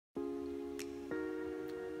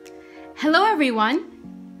Hello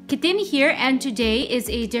everyone, Kitin here, and today is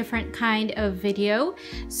a different kind of video.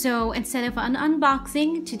 So instead of an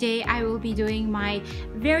unboxing, today I will be doing my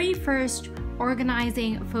very first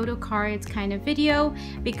organizing photo cards kind of video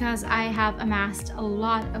because I have amassed a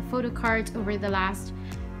lot of photo cards over the last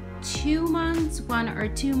 2 months, 1 or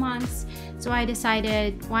 2 months. So I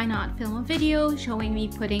decided, why not film a video showing me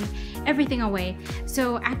putting everything away.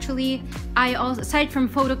 So actually, I also, aside from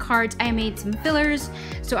photo cards, I made some fillers,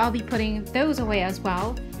 so I'll be putting those away as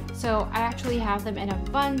well. So I actually have them in a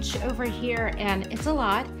bunch over here, and it's a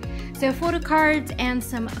lot. So photo cards and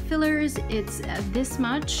some fillers, it's this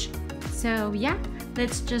much. So yeah,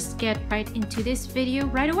 let's just get right into this video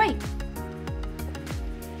right away.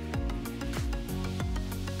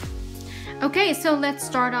 Okay, so let's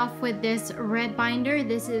start off with this red binder.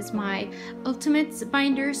 This is my Ultimates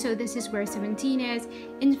binder. So this is where 17 is,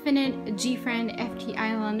 Infinite, GFriend, FT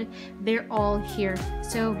Island, they're all here.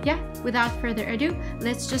 So yeah, without further ado,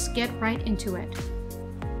 let's just get right into it.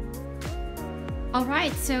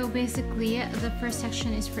 Alright, so basically the first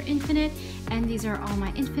section is for Infinite, and these are all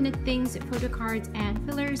my Infinite things, photo cards and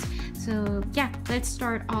fillers. So yeah, let's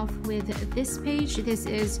start off with this page. This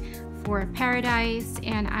is for Paradise,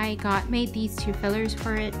 and I made these 2 fillers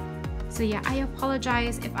for it. So yeah, I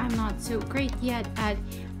apologize if I'm not so great yet at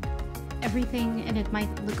everything and it might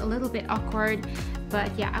look a little bit awkward, but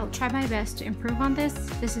yeah, I'll try my best to improve on this.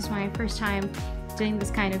 This is my first time doing this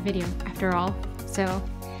kind of video after all. So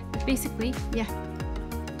but basically, yeah.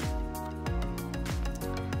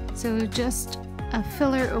 So just a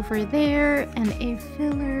filler over there and a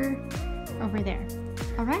filler over there.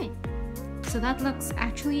 All right. So that looks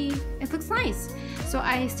it looks nice. So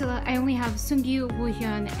I only have Seungyu,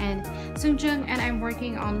 Woohyun, and Seungjung, and I'm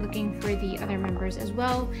working on looking for the other members as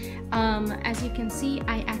well. As you can see,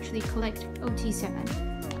 I actually collect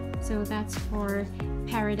OT7. So that's for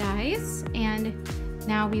Paradise, and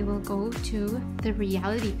now we will go to the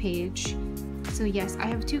reality page. So yes, I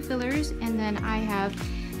have 2 fillers, and then I have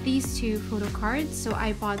these 2 photo cards. So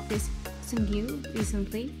I bought this Seungyu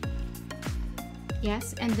recently.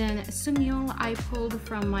 Yes, and then Seungyeol I pulled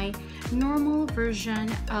from my normal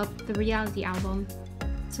version of the reality album.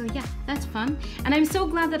 So yeah, that's fun. And I'm so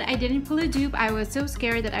glad that I didn't pull a dupe. I was so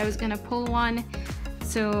scared that I was gonna pull one.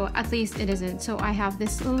 So at least it isn't. So I have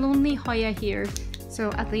this lonely Hoya here.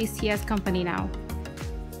 So at least he has company now.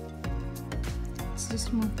 Let's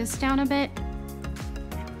just move this down a bit.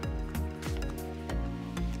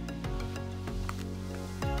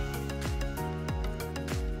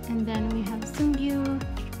 And then we have Seungyu.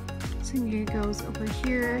 Seungyu goes over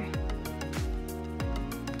here.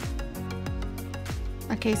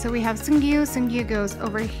 Okay, so we have Seungyu. Seungyu goes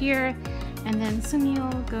over here. And then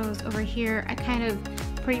Seungyeol goes over here. I kind of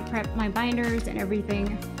pre-prepped my binders and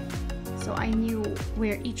everything, so I knew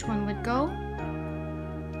where each one would go.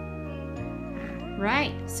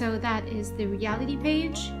 Right, so that is the reality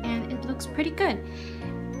page, and it looks pretty good.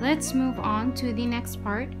 Let's move on to the next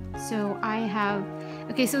part. So I have,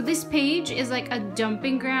 okay, so this page is like a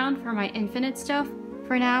dumping ground for my Infinite stuff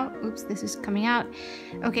for now. Oops, this is coming out.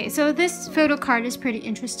 Okay, so this photo card is pretty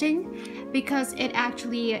interesting because it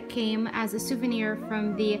actually came as a souvenir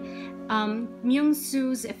from the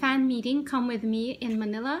Myung-soo's fan meeting, Come With Me in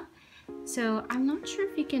Manila. So I'm not sure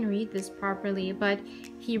if you can read this properly, but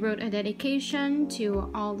he wrote a dedication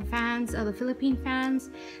to all the fans, all the Philippine fans.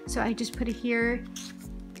 So I just put it here.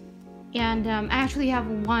 And I actually have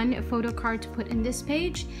 1 photo card to put in this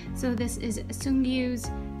page. So this is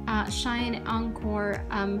Seungyu's Shine Encore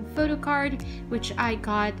photo card, which I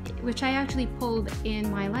actually pulled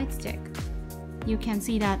in my light stick. You can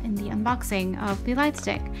see that in the unboxing of the light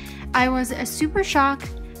stick. I was super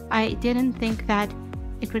shocked. I didn't think that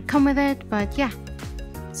it would come with it, but yeah.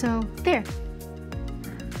 So there.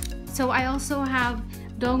 So I also have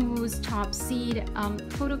Dongwoo's Top Seed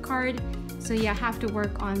photo card. So yeah, I have to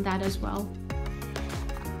work on that as well.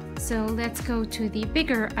 So let's go to the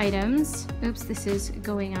bigger items. Oops, this is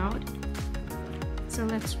going out. So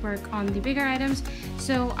let's work on the bigger items.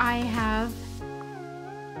 So I have,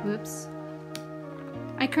 whoops.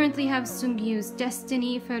 I currently have Seungyu's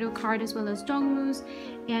Destiny photo card as well as Dongwoo's,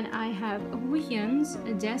 and I have Woohyun's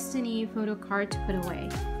Destiny photo card to put away.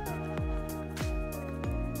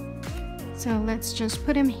 So let's just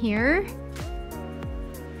put him here,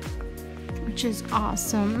 which is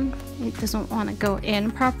awesome. It doesn't want to go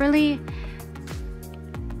in properly.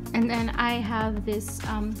 And then I have this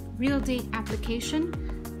real date application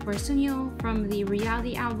for Seungyeol from the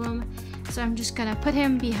reality album. So I'm just gonna put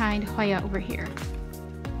him behind Hoya over here.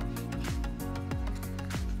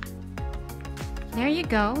 There you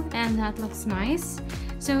go, and that looks nice.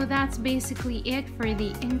 So that's basically it for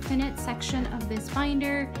the infinite section of this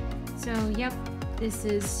binder. So yep, this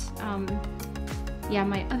is yeah,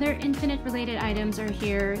 my other infinite related items are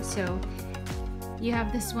here. So you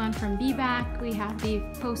have this one from BBack, we have the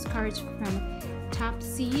postcards from Top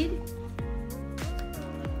Seed.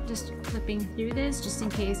 Just flipping through this just in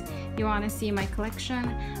case you want to see my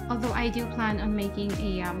collection, although I do plan on making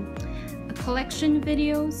a collection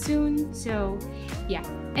video soon. So yeah,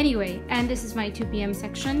 anyway, and this is my 2 p.m.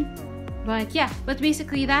 section. But yeah, but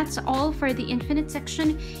basically that's all for the infinite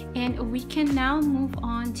section, and we can now move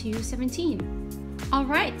on to 17.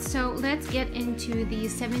 Alright, so let's get into the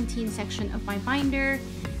 17 section of my binder,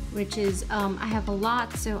 which is I have a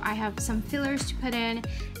lot. So I have some fillers to put in,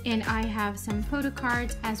 and I have some photo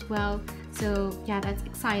cards as well. So yeah, that's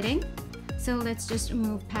exciting. So let's just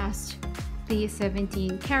move past the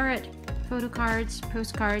 17 karat photo cards,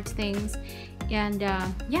 postcards, things. And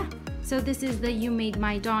yeah, so this is the You Made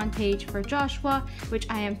My Dawn page for Joshua, which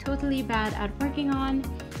I am totally bad at working on.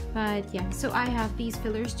 But yeah, so I have these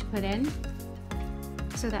fillers to put in.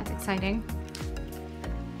 So that's exciting.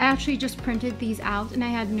 I actually just printed these out and I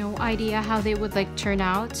had no idea how they would like turn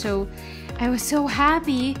out. So I was so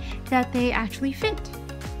happy that they actually fit.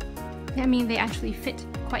 I mean, they actually fit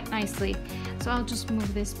quite nicely. So I'll just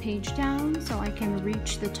move this page down so I can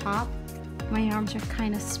reach the top. My arms are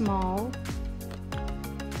kind of small.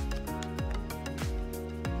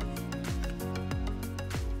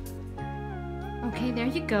 Okay, there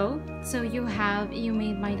you go. So you have You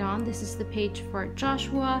Made My Dawn. This is the page for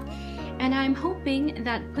Joshua. And I'm hoping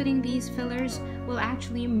that putting these fillers will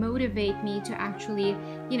actually motivate me to actually,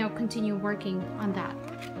 you know, continue working on that.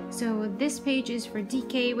 So this page is for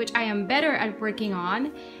DK, which I am better at working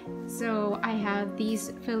on. So I have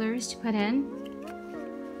these fillers to put in.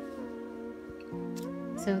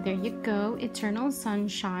 So there you go, Eternal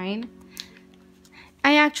Sunshine.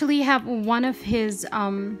 I actually have one of his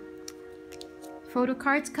photo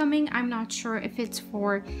cards coming. I'm not sure if it's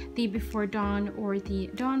for the Before Dawn or the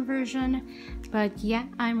Dawn version, but yeah,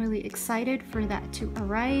 I'm really excited for that to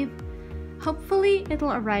arrive. Hopefully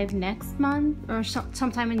it'll arrive next month or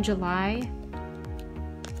sometime in July.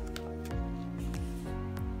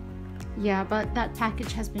 Yeah, but that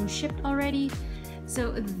package has been shipped already.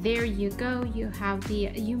 So there you go, you have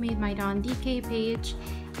the You Made My Dawn DK page.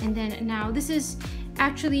 And then now this is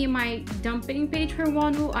actually my dumping page for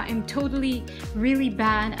Wonwoo. I am totally really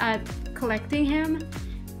bad at collecting him,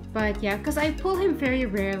 but yeah, because I pull him very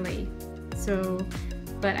rarely. So,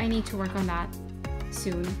 but I need to work on that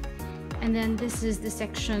soon. And then this is the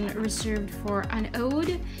section reserved for an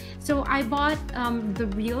ode. So I bought the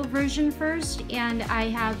real version first, and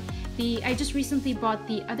I just recently bought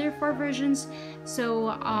the other 4 versions.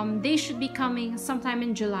 So they should be coming sometime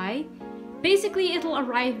in July. Basically, it'll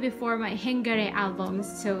arrive before my Hengare albums,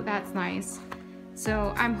 so that's nice.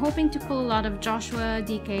 So I'm hoping to pull a lot of Joshua,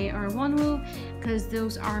 DK, or Wonwoo, because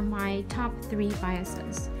those are my top 3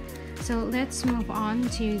 biases. So let's move on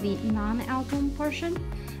to the non-album portion,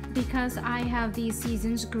 because I have these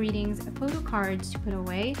Season's Greetings photo cards to put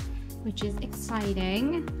away, which is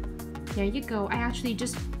exciting. There you go. I actually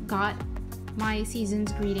just got my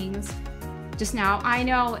Season's Greetings just now. I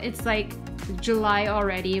know it's like July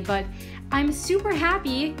already, but I'm super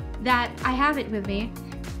happy that I have it with me.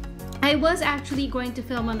 I was actually going to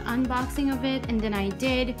film an unboxing of it, and then I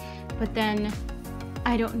did, but then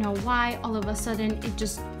I don't know why all of a sudden it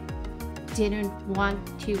just didn't want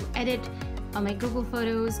to edit on my Google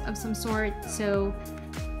Photos of some sort. So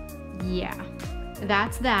yeah,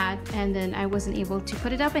 that's that, and then I wasn't able to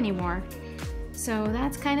put it up anymore. So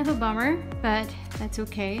that's kind of a bummer, but that's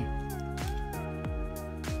okay.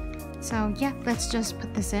 So yeah, let's just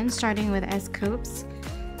put this in, starting with S-Coops.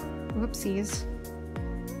 Whoopsies.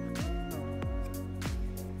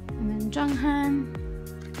 And then Junghan.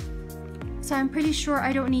 So I'm pretty sure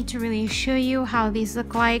I don't need to really show you how these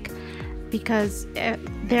look like, because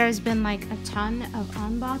there's been like a ton of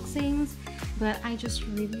unboxings, but I just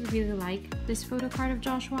really like this photo card of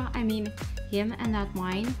Joshua. I mean, him and that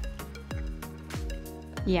wine.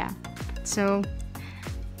 Yeah, so...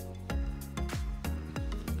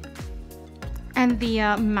 And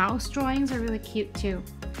the mouse drawings are really cute too.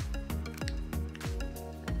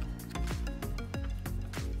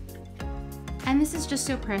 And this is just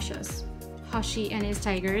so precious. Hoshi and his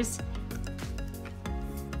tigers.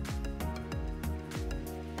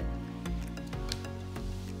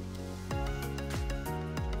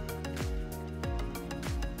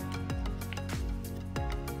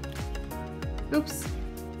 Oops,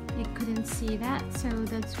 you couldn't see that. So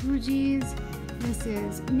that's Ruji's. This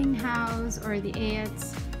is Minghao's or the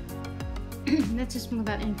Aets. Let's just move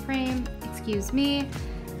that in frame. Excuse me.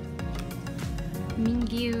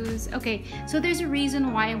 Mingyu's. Okay, so there's a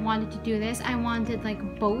reason why I wanted to do this. I wanted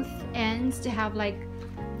like both ends to have like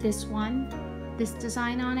this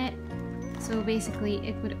design on it. So basically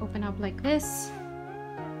it would open up like this.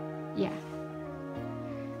 Yeah.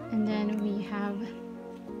 And then we have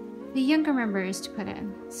the younger members to put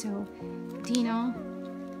in. So Dino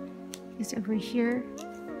is over here.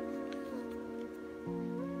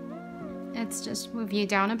 Let's just move you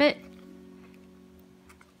down a bit.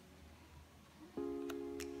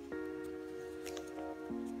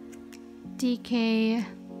 DK,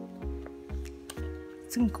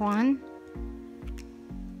 Seungkwan,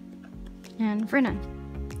 and Vernon.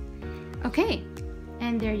 Okay,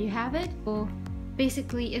 and there you have it. So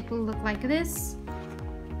basically it will look like this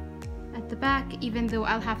at the back, even though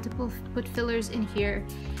I'll have to put fillers in here.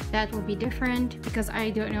 That will be different because I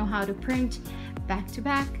don't know how to print back to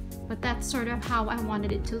back, but that's sort of how I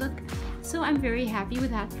wanted it to look. So I'm very happy with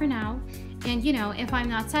that for now. And you know, if I'm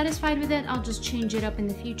not satisfied with it, I'll just change it up in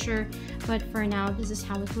the future. But for now, this is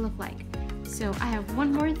how it will look like. So I have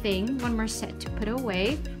one more set to put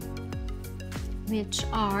away, which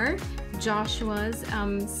are Joshua's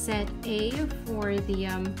set A for the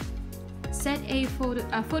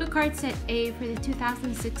Photocard set A for the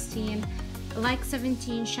 2016 Like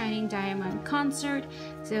 17 Shining Diamond concert.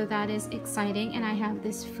 So that is exciting, and I have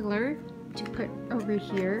this filler to put over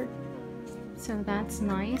here, so that's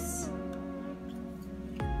nice.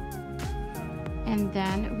 And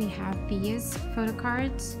then we have these photo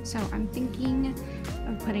cards, so I'm thinking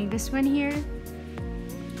of putting this one here.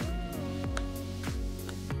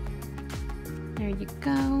 There you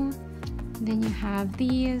go. Then you have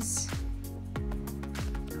these.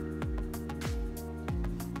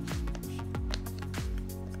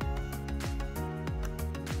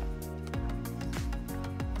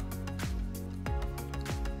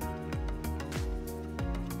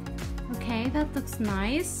 Okay, that looks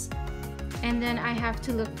nice. And then I have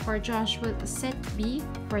to look for Joshua set B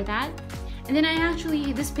for that. And then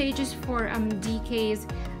this page is for DK's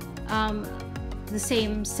the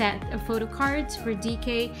same set of photo cards for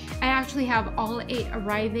DK. I actually have all 8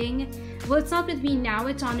 arriving. Well, it's not with me now,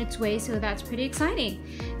 it's on its way, so that's pretty exciting.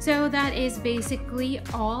 So that is basically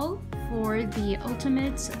all for the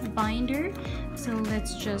Ultimates binder. So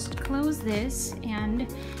let's just close this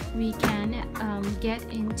and we can get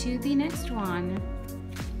into the next one.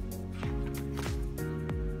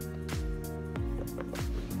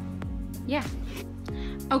 Yeah.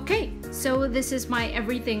 Okay, so this is my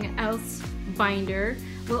everything else binder.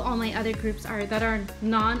 Well, all my other groups that are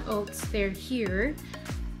non-ults, they're here.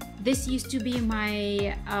 This used to be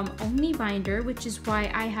my only binder, which is why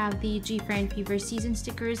I have the G-Friend Fever season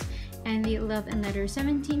stickers and the Love and Letter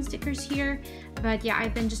 17 stickers here. But yeah,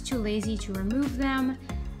 I've been just too lazy to remove them.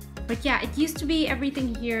 But yeah, it used to be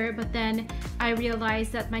everything here, but then I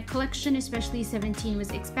realized that my collection, especially 17,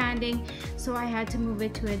 was expanding, so I had to move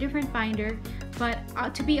it to a different binder. But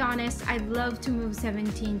to be honest, I'd love to move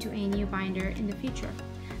 17 to a new binder in the future.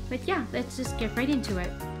 But yeah, let's just get right into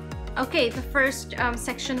it. Okay, the first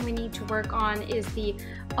section we need to work on is the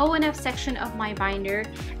ONF section of my binder.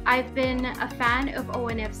 I've been a fan of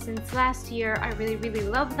ONF since last year. I really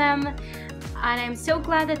love them. And I'm so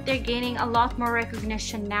glad that they're gaining a lot more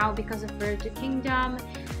recognition now because of Road to Kingdom.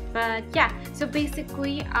 But yeah, so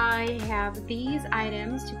basically I have these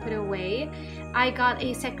items to put away. I got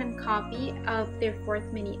a second copy of their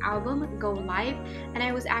 4th mini album, Go Live, and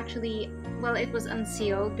I was actually, well, it was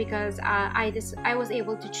unsealed because I was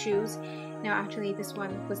able to choose. No, actually this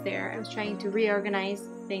one was there. I was trying to reorganize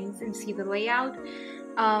things and see the layout.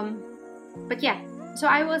 But yeah, so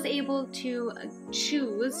I was able to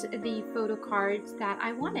choose the photo cards that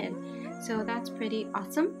I wanted. So that's pretty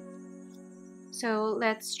awesome. So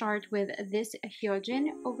let's start with this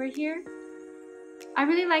Hyojin over here. I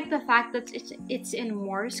really like the fact that it's in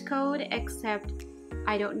Morse code, except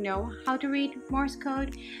I don't know how to read Morse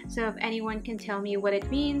code. So if anyone can tell me what it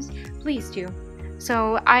means, please do.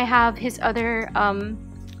 So I have his other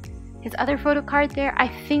photo card there. I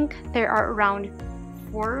think there are around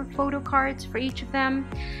 4 photo cards for each of them,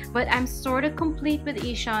 but I'm sort of complete with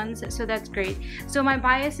Ishan's, so that's great. So my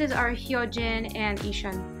biases are Hyojin and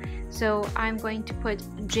Ishan. So I'm going to put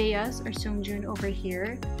Jaeya's or Seungjun over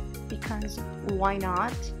here because why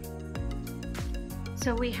not?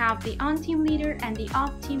 So we have the on-team leader and the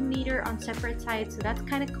off-team leader on separate sides, so that's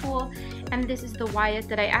kind of cool. And this is the Wyatt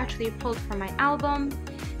that I actually pulled from my album.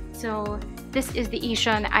 So this is the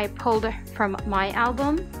Ishan I pulled from my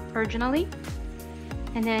album originally.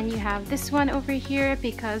 And then you have this one over here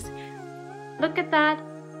because look at that.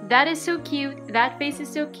 That is so cute. That face is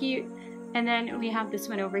so cute. And then we have this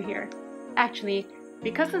one over here. Actually,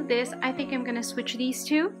 because of this, I think I'm gonna switch these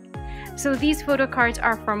two. So these photo cards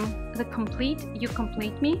are from the Complete, You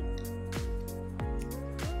Complete Me.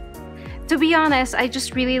 To be honest, I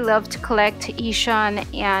just really love to collect Ishan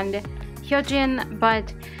and Hyojin,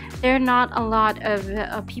 but there are not a lot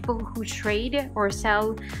of people who trade or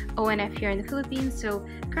sell ONF here in the Philippines, so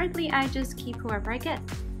currently I just keep whoever I get.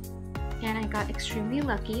 And I got extremely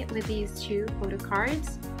lucky with these two photo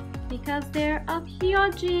cards because they're of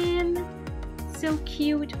Hyojin. So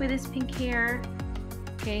cute with his pink hair.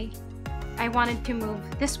 Okay, I wanted to move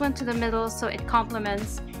this one to the middle so it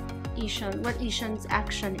complements Ishan, what Ishan's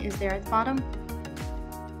action is there at the bottom.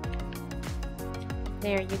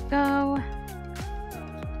 There you go.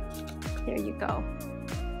 There you go.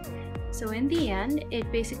 So in the end,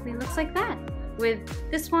 it basically looks like that with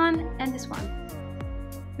this one and this one.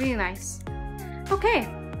 Really nice. Okay.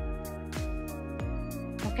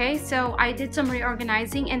 Okay, so I did some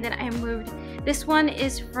reorganizing and then I moved. This one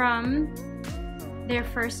is from their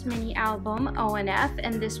first mini album, ONF,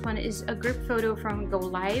 and this one is a group photo from Go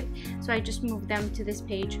Live. So I just moved them to this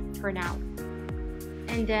page for now.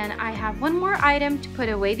 And then I have one more item to put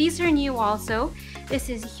away. These are new also. This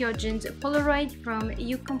is Hyojin's Polaroid from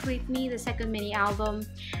You Complete Me, the second mini album.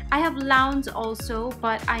 I have Lounge also,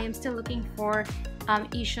 but I am still looking for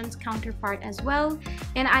Ishan's counterpart as well.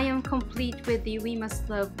 And I am complete with the We Must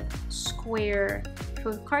Love square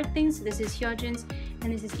photo card things. This is Hyojin's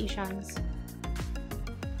and this is Ishan's.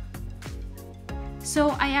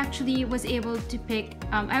 So I actually was able to pick,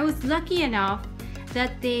 I was lucky enough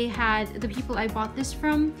that they had, the people I bought this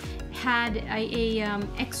from had a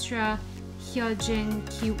extra Hyojin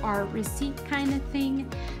QR receipt kind of thing.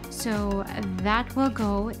 So that will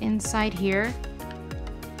go inside here.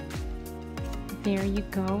 There you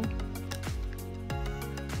go.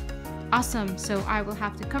 Awesome. So I will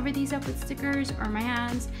have to cover these up with stickers or my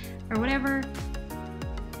hands or whatever.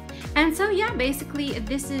 And so yeah, basically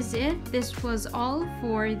this is it. This was all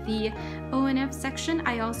for the ONF section.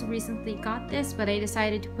 I also recently got this, but I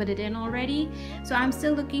decided to put it in already. So I'm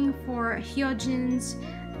still looking for Hyojin's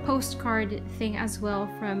postcard thing as well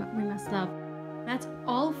from We Must Love. That's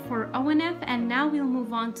all for ONF, and now we'll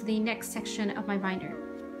move on to the next section of my binder.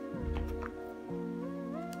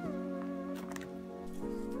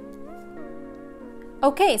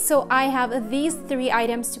 Okay, so I have these three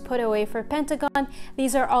items to put away for Pentagon.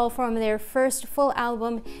 These are all from their first full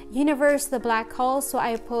album, Universe, The Black Hole. So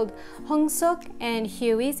I pulled Hongsuk and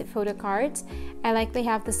Huey's photo cards. I like they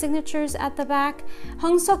have the signatures at the back.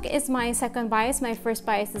 Hongsuk is my second bias. My first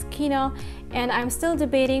bias is Kino. And I'm still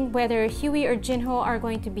debating whether Huey or Jinho are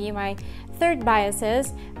going to be my third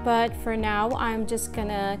biases, but for now I'm just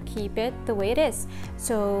gonna keep it the way it is.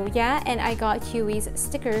 So yeah, and I got Huey's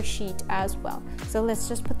sticker sheet as well. So let's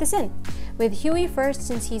just put this in with Huey first,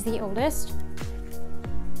 since he's the oldest.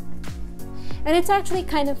 And it's actually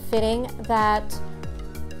kind of fitting that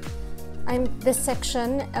this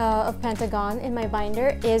section of Pentagon in my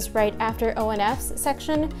binder is right after ONF's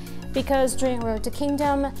section, because during Road to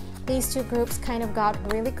Kingdom these two groups kind of got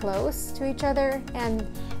really close to each other, and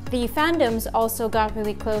the fandoms also got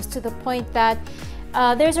really close to the point that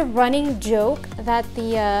there's a running joke that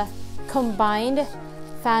the combined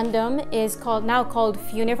fandom is now called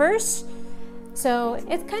Funiverse. So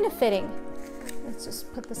it's kind of fitting. Let's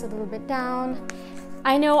just put this a little bit down.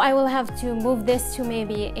 I know I will have to move this to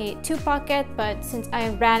maybe a 2-pocket, but since I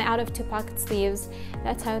ran out of 2-pocket sleeves,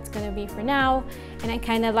 that's how it's gonna be for now. And I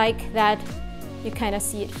kind of like that you kind of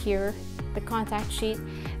see it here, the contact sheet.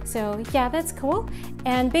 So yeah, that's cool.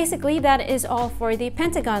 And basically that is all for the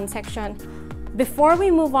Pentagon section. Before we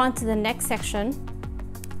move on to the next section,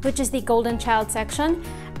 which is the Golden Child section,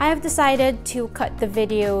 I have decided to cut the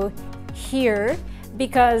video here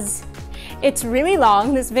because it's really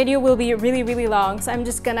long. This video will be really long, so I'm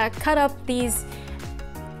just gonna cut up these.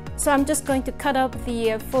 So I'm just going to cut up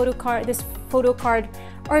the this photo card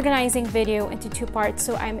organizing video into 2 parts.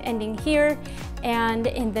 So I'm ending here, and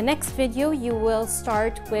in the next video we will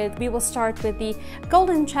start with the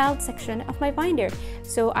Golden Child section of my binder.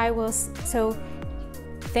 So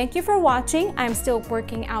thank you for watching. I'm still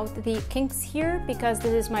working out the kinks here because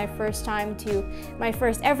this is my first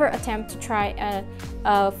ever attempt to try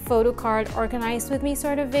a photo card organized with me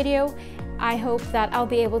sort of video. I hope that I'll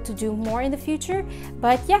be able to do more in the future.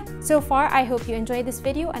 But yeah, so far I hope you enjoyed this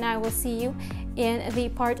video, and I will see you in the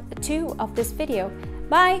part 2 of this video.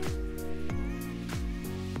 Bye!